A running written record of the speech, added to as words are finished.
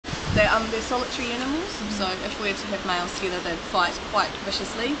they're solitary animals, so if we're to have males together, they'd fight quite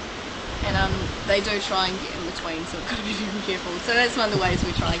viciously, and they do try and get in between, so we've got to be very careful. So that's one of the ways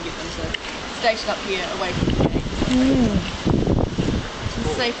we try and get them to station up here away from the gate. And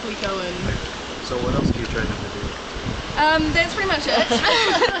safely go in. So what else do you train them to do? That's pretty much it.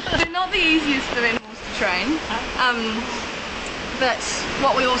 They're not the easiest of animals to train. But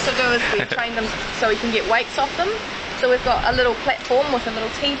what we also do is we train them so we can get weights off them. So we've got a little platform with a little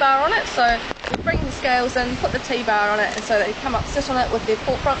T-bar on it. So we bring the scales in, put the T-bar on it, and so they come up, sit on it with their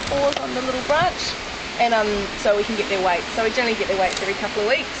front paws on the little branch, and so we can get their weight. So we generally get their weights every couple of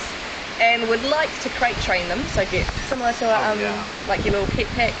weeks, and we'd like to crate train them. So get similar to like your little pet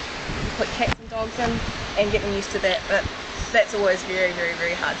pack, put cats and dogs in, and get them used to that. But that's always very, very,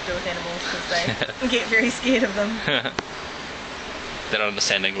 very hard to do with animals because they get very scared of them. They don't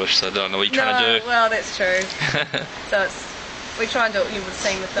understand English, so they don't know what you're trying to do. Well, that's true. So we try and do what you would have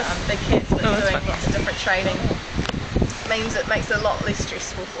seen with the big cats that are doing lots of different training. Means it makes it a lot less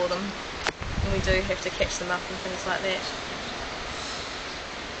stressful for them. And we do have to catch them up and things like that.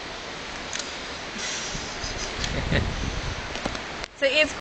 So Ed's